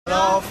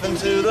off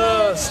into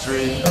the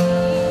street.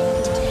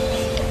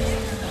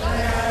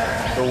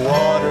 The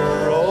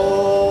water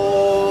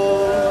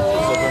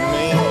rolls over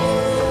me.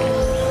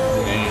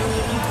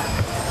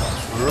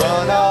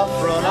 Run off,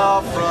 run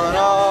off, run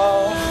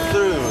off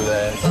through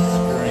that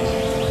stream.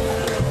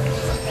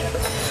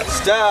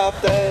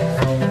 Stop there.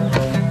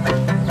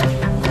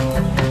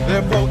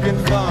 They're poking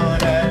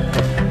fun at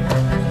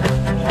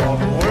all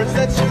the words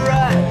that you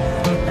write.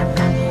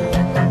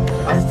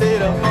 I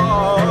stayed up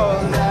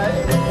all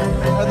night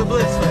at the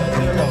Bliss Fest.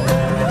 Here we go.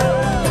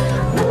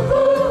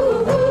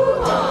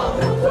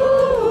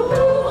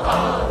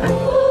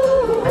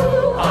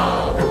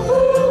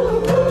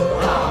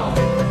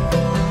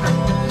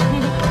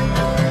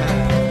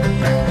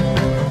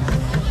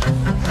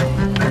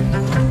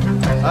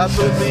 I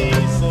put the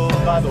easel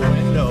by the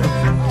window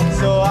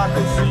so I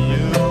could see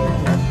you.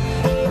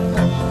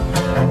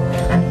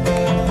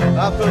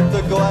 I put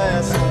the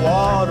glass of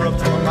water up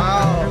to my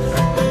mouth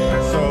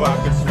so I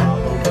could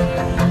swallow.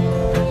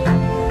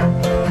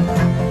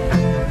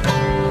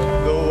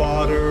 The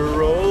water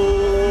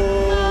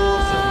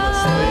rolls in my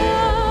sleep.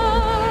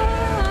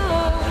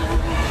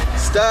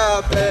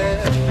 Stop it.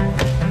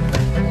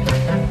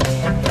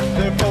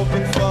 They're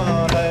poking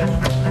fun at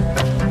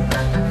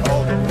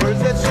all the words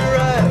that you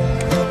write.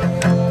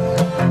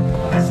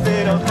 I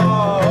stayed up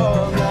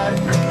all night.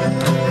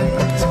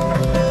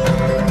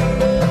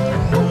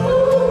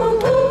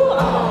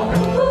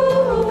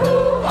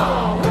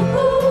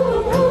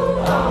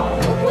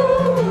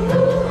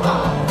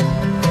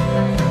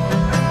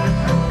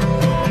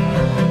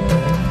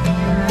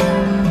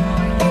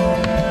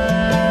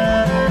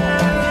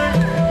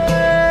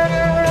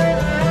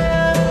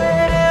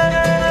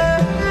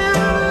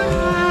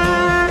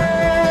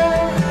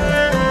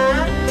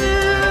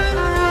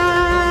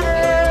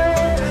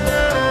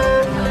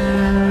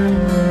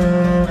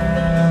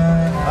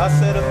 I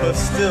set up a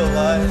still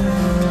life.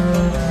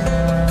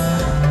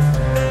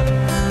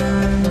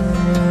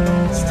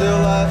 Still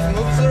life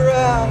moves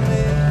around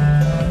me.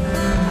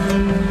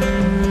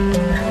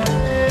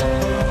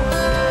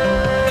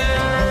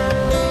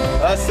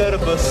 I set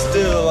up a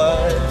still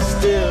life,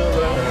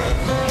 still life.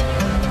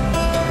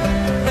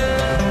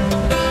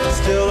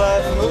 Still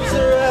life moves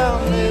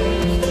around me.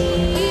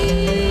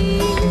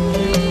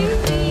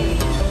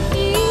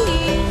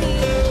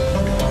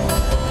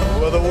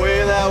 Well, the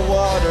way that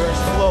water's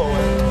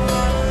flowing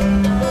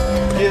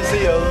gives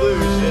the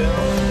illusion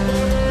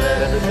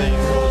that everything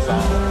goes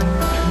on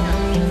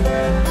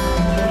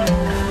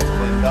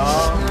and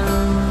on.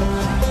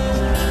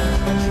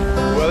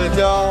 Well, it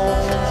don't,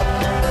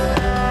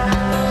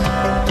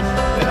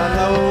 and I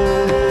know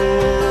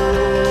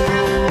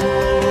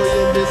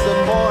you're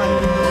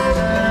disappointed.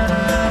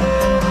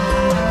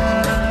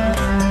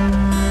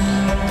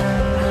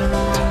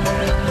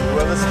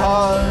 Well, his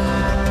heart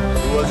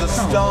was a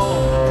stone.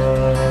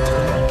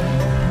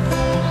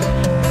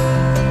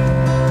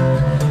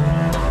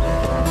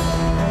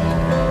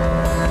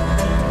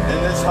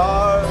 His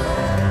heart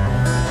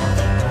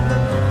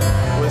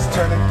was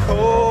turning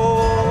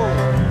cold.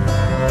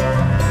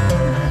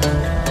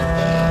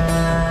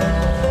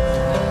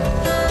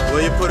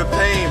 Well, you put a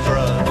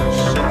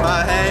paintbrush in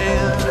my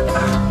hand,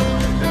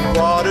 and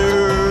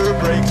water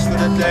breaks through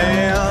the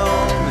dam,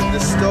 and the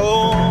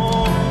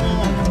stone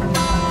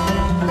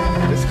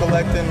is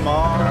collecting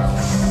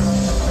moss.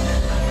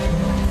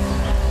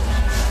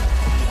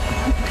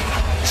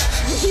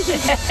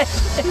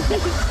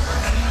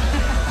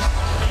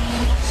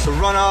 So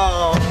run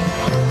off.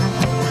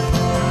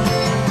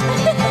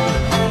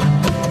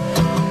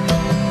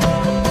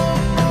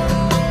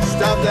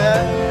 Stop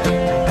that.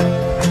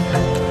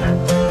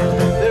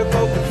 They're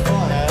poking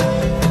fun at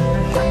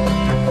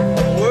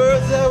the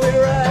words that we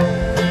write.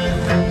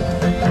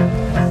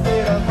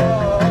 Stayed up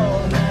all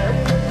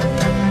night.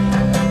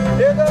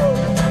 Here goes.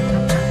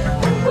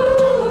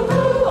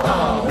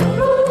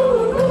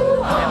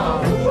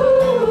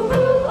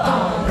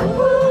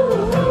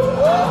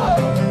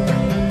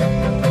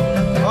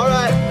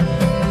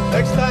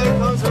 Next time it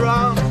comes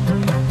around,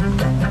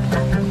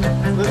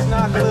 let's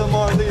knock a little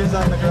more leaves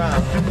on the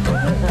ground.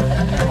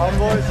 Our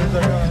voices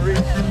are going to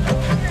reach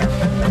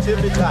the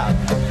tippy top.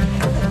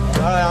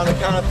 All right, on the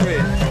count of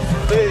three.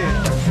 3,